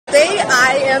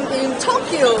I am in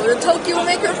Tokyo, the Tokyo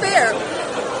Maker Faire.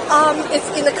 It's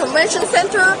in the convention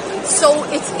center, so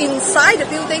it's inside the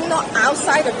building, not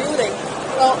outside the building.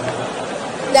 Well,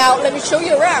 now let me show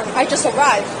you around. I just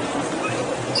arrived.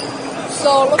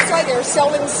 So looks like they're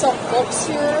selling some books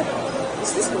here.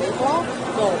 Is this Mayblock?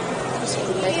 No, this is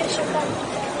Mayblock.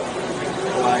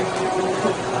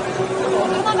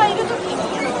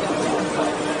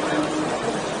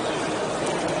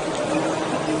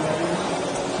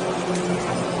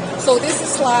 So this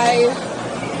is like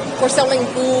for selling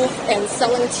booth and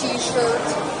selling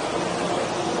t-shirts.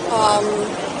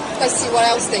 Let's see what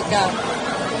else they got.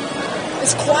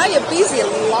 It's quite a busy,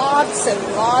 lots and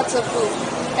lots of booth.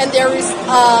 And there is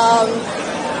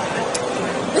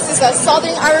this is a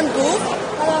soldering iron booth.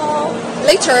 Hello.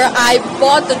 Later I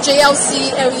bought the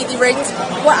JLC LED rings.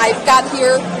 What I've got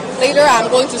here. Later I'm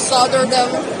going to solder them.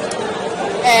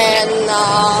 And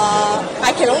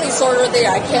I can only solder there.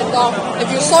 I cannot.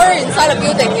 If you solder inside a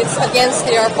building, it's against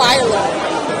their fire law.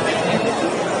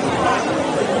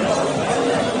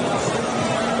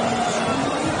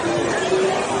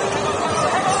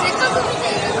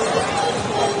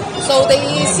 So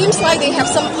they seems like they have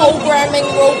some programming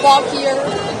robot here.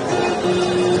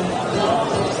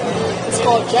 It's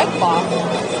called Jackbot.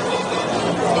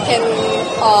 You can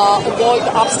avoid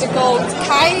the obstacles,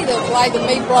 kind of like the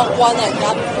Mayblock one I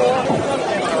got before.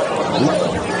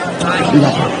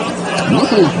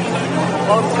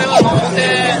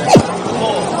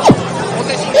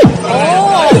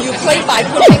 Oh, you play by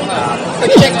putting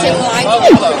projecting lights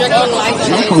on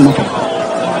it.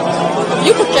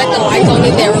 You project the lights on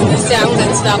it, there will be sound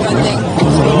and stuff, I think.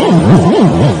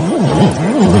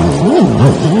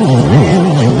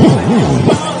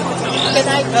 Can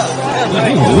I try?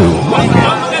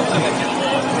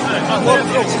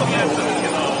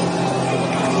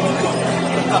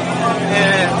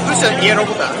 push the yellow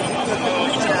button.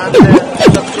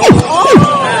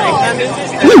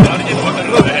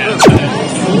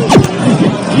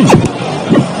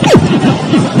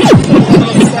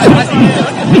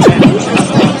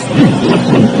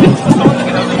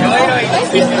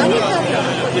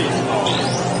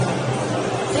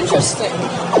 Interesting.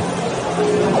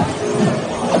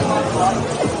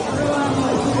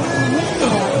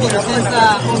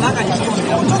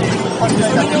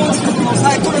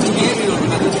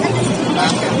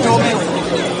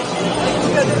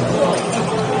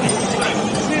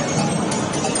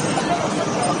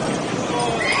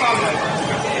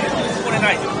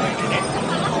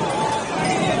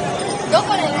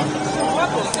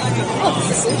 Oh,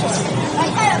 this is interesting.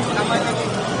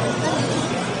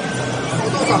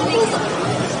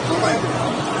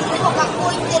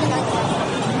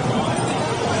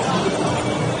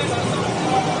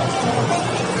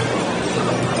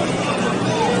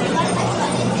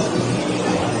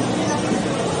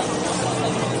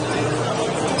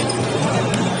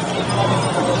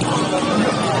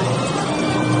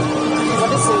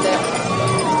 What is in there?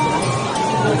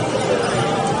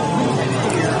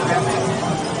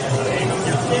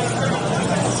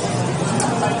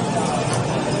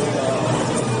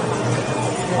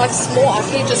 Like small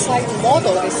arcade, just like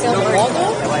model. They sell the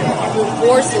model with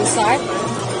boards inside.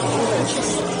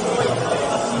 Interesting.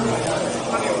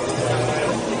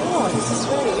 Oh, this is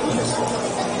very interesting.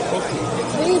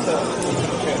 Table.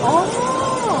 Oh.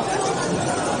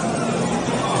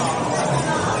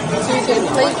 So you can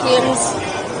play games.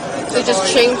 They just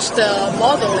change the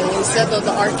modeling instead of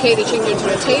the arcade. They change it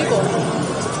to a table.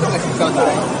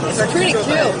 It's pretty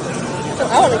cute.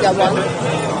 I want to get one.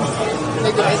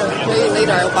 Maybe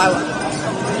later I'll buy one.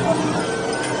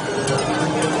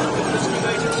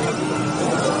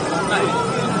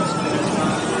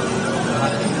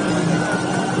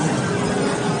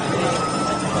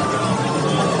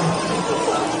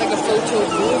 Like a photo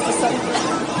booth or something.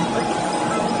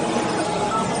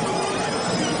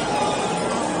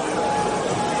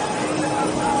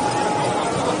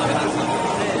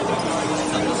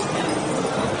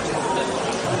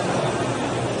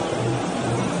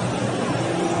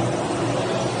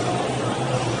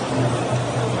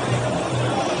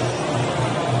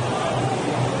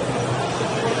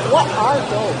 What are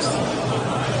those?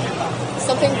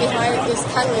 Something behind this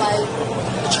kind of like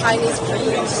the Chinese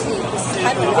green tea. It's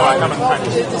kind of round top.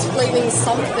 They're displaying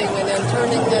something and then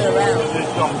turning it around.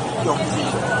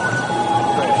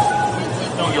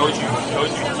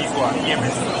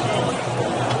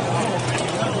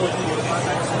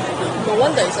 No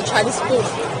wonder it's a Chinese food.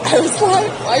 I was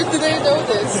like, why do they know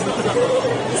this?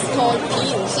 It's called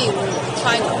Tea in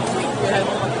China.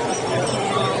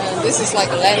 This is like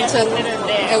a lantern,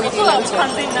 LED lantern.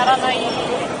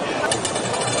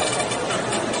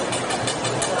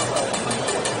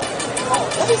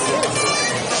 this is.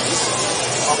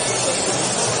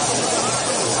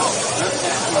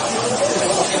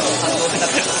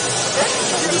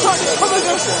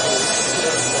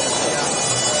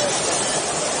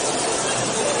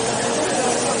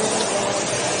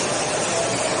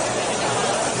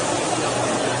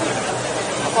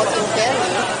 Cotton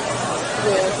candy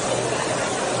with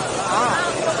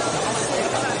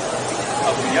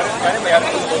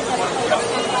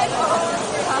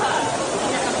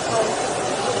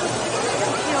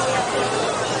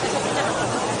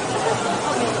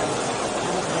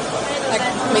like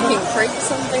making crepe,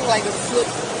 something like a fruit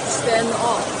stand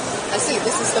off. I see,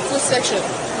 this is the fruit section.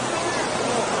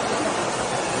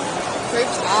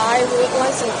 Crepes, I would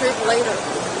like some crepe later.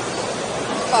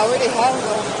 I already have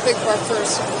a big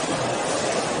breakfast.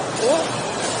 Cool.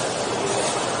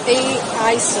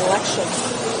 AI selection,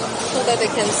 so that they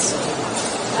can,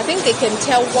 I think they can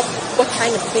tell what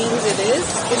kind of beans it is.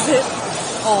 Is it?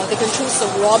 Oh, they can choose the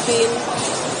raw bean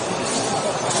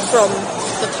from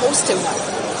the toasted one.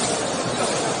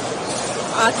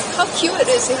 How cute it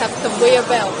is! They have the conveyor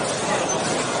belt.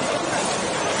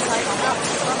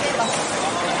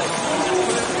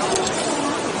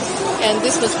 And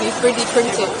this must be 3D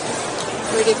printed.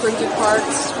 3D printed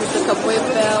parts with the conveyor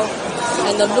belt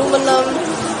and aluminum.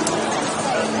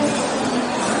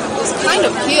 It's kind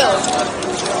of peeled.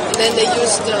 And then they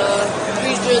use the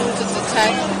region to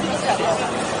detect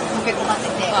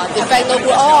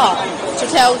to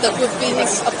tell the good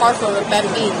beans apart from the bad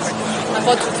beans. I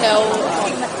thought to tell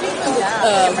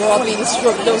raw beans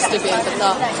from roasted beans, but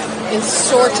not in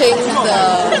sorting the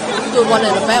good one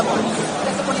and the bad one.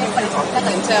 I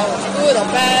can tell good or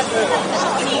bad.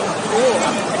 Ooh.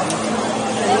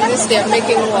 And this they're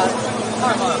making what?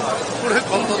 I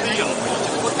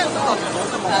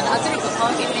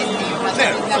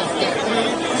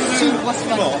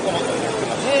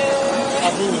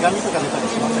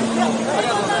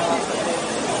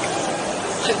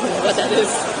don't know what that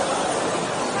is.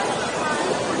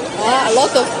 A lot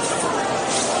of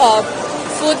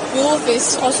food booth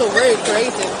is also very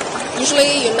creative.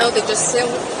 Usually, they just sell.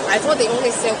 I thought they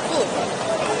only sell food.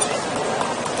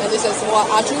 And this is what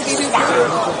R2D2 food.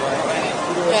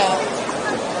 Yeah.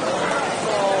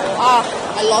 So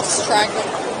I lost track of.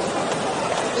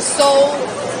 It's so.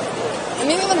 I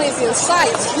mean, even it's inside,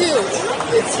 it's huge.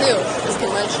 It's huge. This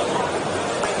convention.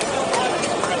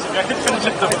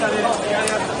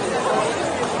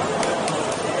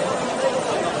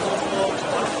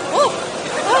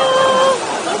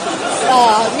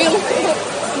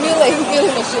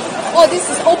 Milling machine. Oh, this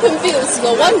is open views.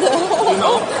 No wonder.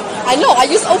 I know. I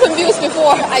used open views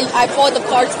before. I bought the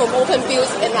parts from open views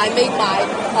and I made my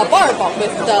bar bomb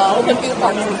with the open view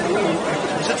parts.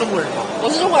 你是中国人吗？我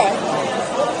是中国人。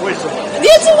我也是。你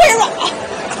也是中国人吗？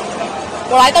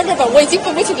我来到日本，我已经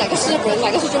分不清哪个是日本人，哪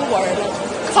个是中国人了。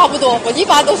差不多，我一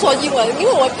般都说英文，因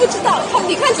为我不知道，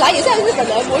你看起来也像日本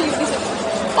人，我以为是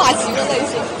发型的类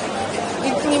型。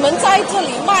你们在这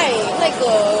里卖那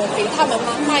个给他们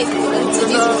吗？卖你们自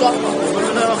己组装吗？我们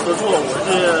跟他合作，我们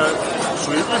是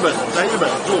属于日本，在日本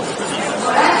做我们自己的，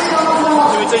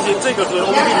因为这个和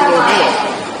欧美都没有，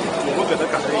我们给他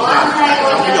改了一下，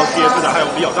然后比较结实的，还有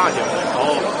比较大型的，然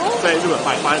后在日本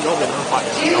卖，完之后给他们发，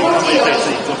然后他们也可以自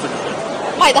己做自己的。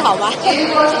卖得好吗？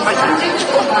还行。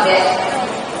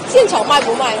现场卖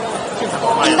不卖？现场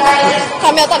卖。他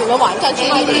们要到你们网站去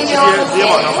卖的。直接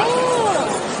网上买。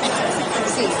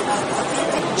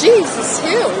Jeez, it's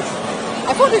huge.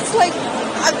 I thought it's like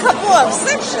a couple of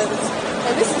sections.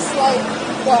 And this is like,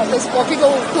 well, it's for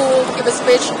people who give a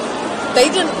speech. They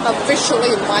didn't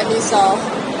officially invite me, so,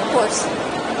 of course.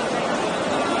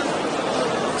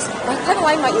 I kind of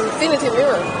like my infinity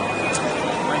mirror.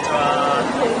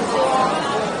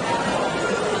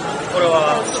 これ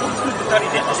は2人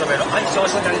で遊べる相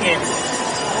性手段ゲーム。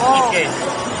Oh. ゲーム。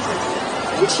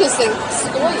Interesting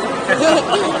story.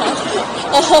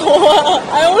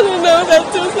 I only know that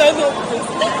 2 sentences,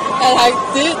 and I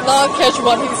did not catch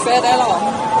what he said at all.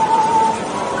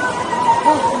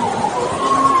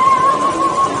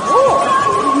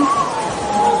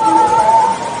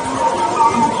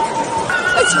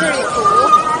 That's very cool.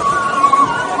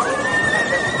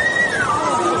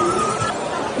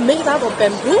 Made out of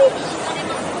bamboo?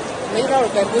 Made out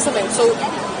of bamboo something. So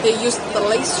they use the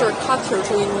laser cutter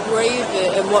to engrave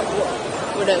it, and what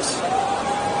else?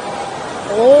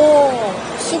 Oh,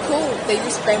 so cool. They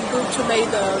use bamboo to make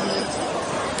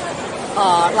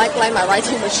like my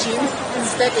writing machine.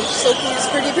 Instead, it's so cool. It's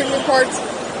pretty printed parts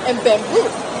and bamboo.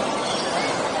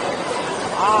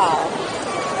 Wow.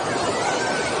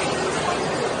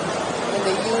 And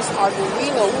they use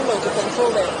Arduino Uno to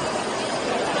control it.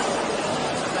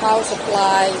 power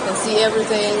supply. You can see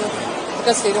everything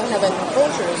because they don't have any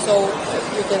enclosure, so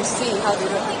you can see how they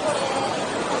look.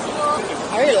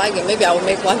 I really like it. Maybe I will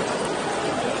make one.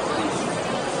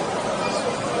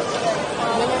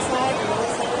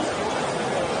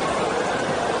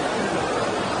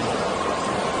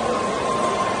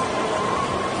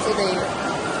 So they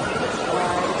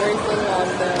are drinking on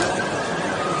the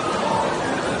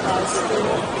screen.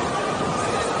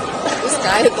 This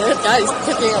guy, that guy is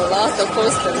taking a lot of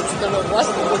posters. He's gonna watch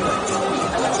the movie.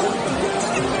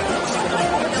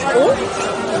 Oh,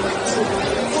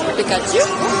 Pikachu.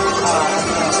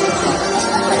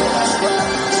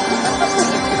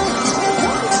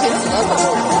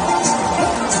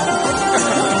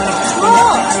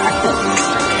 Oh,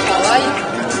 kawaii.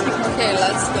 Okay,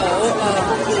 let's go.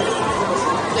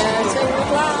 Getting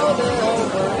clouded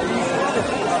over.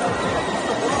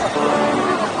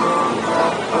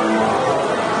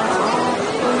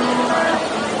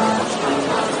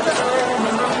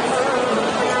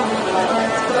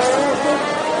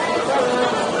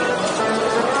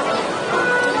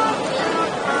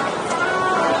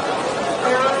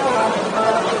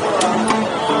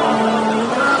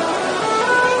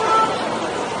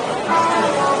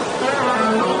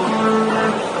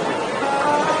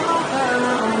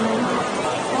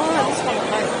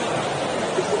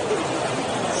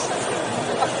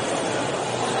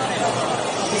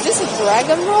 Is this a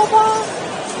dragon robot?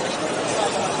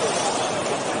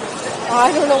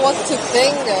 I don't know what to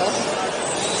think.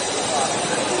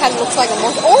 Kind of looks like a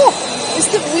monster. Oh, it's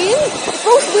the wind. It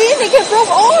broke wind. It can broke.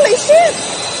 Holy shit!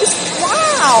 It's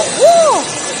wow. Whoa.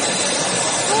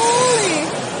 Holy.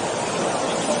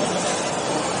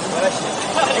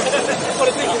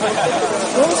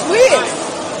 Broke wind.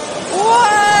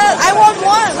 What? I want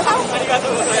one. How?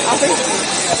 I think.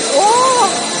 Whoa.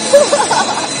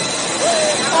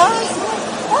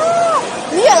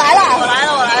 你也来了？我来了，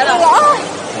我来了。啊，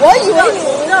我以为你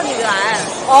让你来。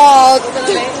哦，对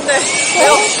对，没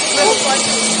有关系。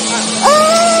啊，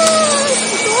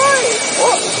对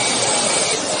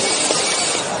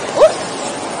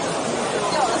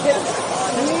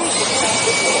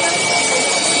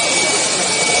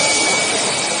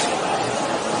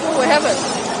，we haven't.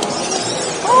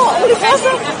 Oh, what is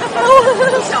awesome?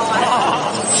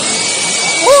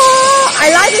 Wow, I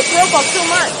like this robot so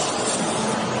much.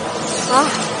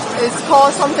 It's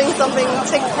called something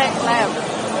Tic Tac lamp.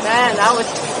 Man,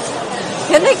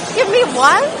 can they give me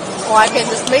one? Or I can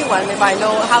just make one if I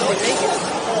know how to make it.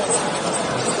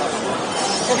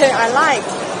 Okay, I like.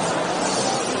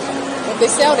 But they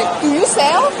sell it. Do you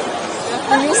sell?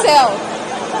 Do you sell?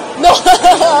 No.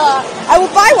 I will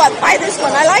buy one. Buy this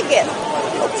one. I like it.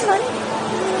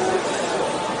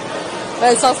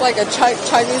 That sounds like a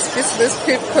Chinese business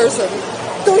person.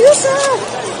 Do you sell?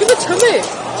 Give it to me.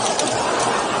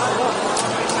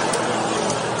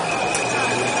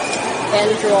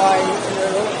 Android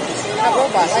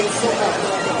robot, like so much.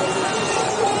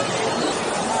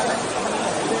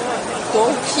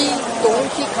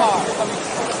 Donkey car.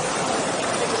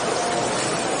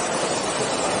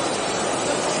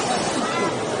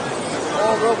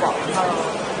 Oh, robot.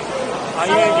 Are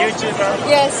you a YouTuber?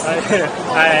 Yes.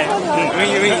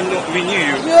 We knew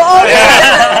you.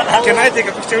 Can I take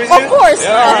a picture with you? Of course,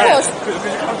 Yeah, of course. Could you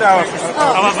come to our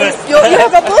Our booth. You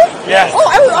have a booth? Yes. Oh,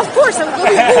 of course, I'm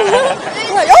going to booth.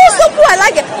 Oh, so cool, I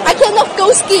like it. I cannot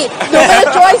go ski. No matter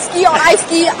dry ski or ice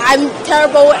ski, I'm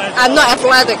terrible. I'm not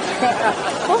athletic.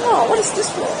 Oh, what is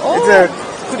this for? Oh, It's a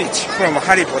Quidditch from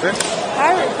Harry Potter.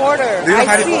 Harry Potter. Do you know I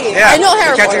Harry see. Potter? Yeah. I know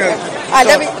Harry Catching Potter. a- I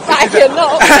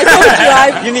cannot. I don't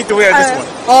drive. You need to wear this one.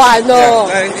 Oh, I know.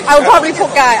 Yeah. I will probably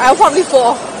fall. I will probably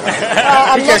fall.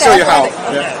 I'm We not can show you how.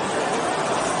 athletic. Yeah.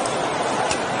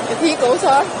 If he goes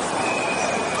on.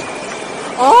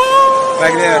 Oh.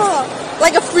 Like this.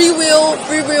 Like a free wheel,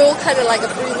 kind of like a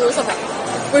free wheel something.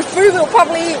 With free wheel,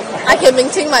 probably I can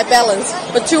maintain my balance.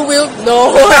 But two wheel,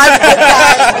 no. I'm the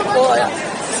guy. Oh, yeah.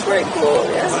 It's very cool.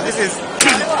 Yes. So this is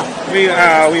we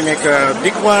make a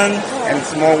big one and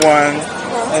small one,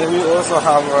 and we also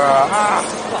have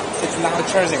it's not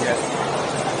charging yet.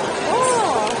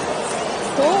 Oh,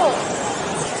 cool.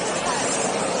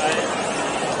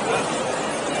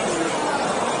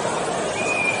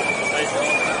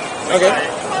 Okay.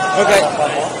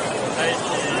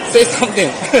 Say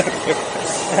something.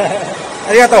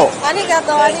 ありがとう。ありが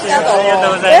とう。ありがとう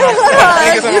ござい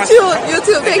ます。You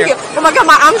too, thank you. Oh my god,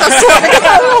 my arms are sore because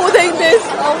I'm holding this.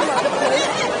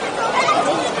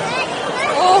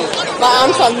 Oh, my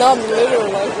arms are numb,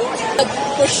 literally.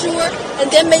 For sure, and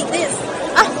then make this.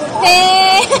 へ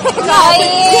ー、かわいい、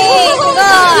すごい。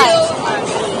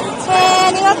へー、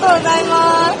ありがとうございま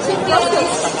す。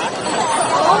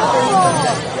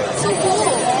So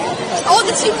cool. Oh,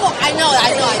 the chief. I know.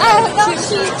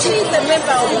 She's the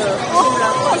member of the.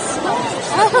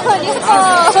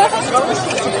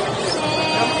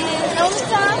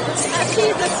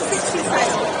 She's the 60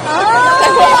 side.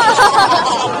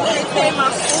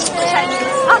 Famous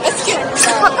Chinese. Excuse me.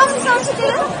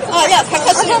 Oh, yes,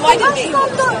 because she's invited me.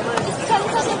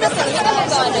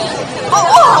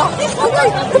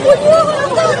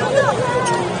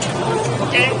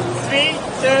 Okay, 3,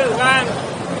 2,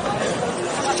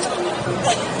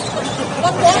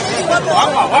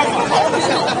 1。One more.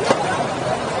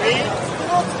 3、2、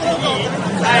3、2、1、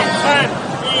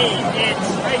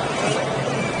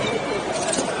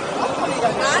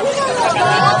はい。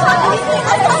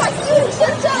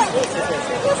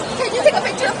Can you take a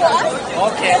picture for us?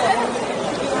 Okay.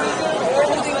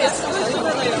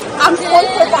 I'm going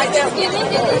to provide them.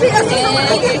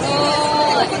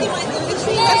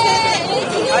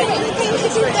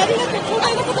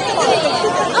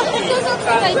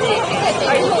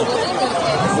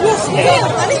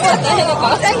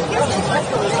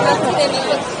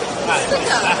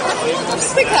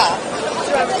 Sticker.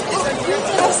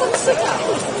 Have some sticker.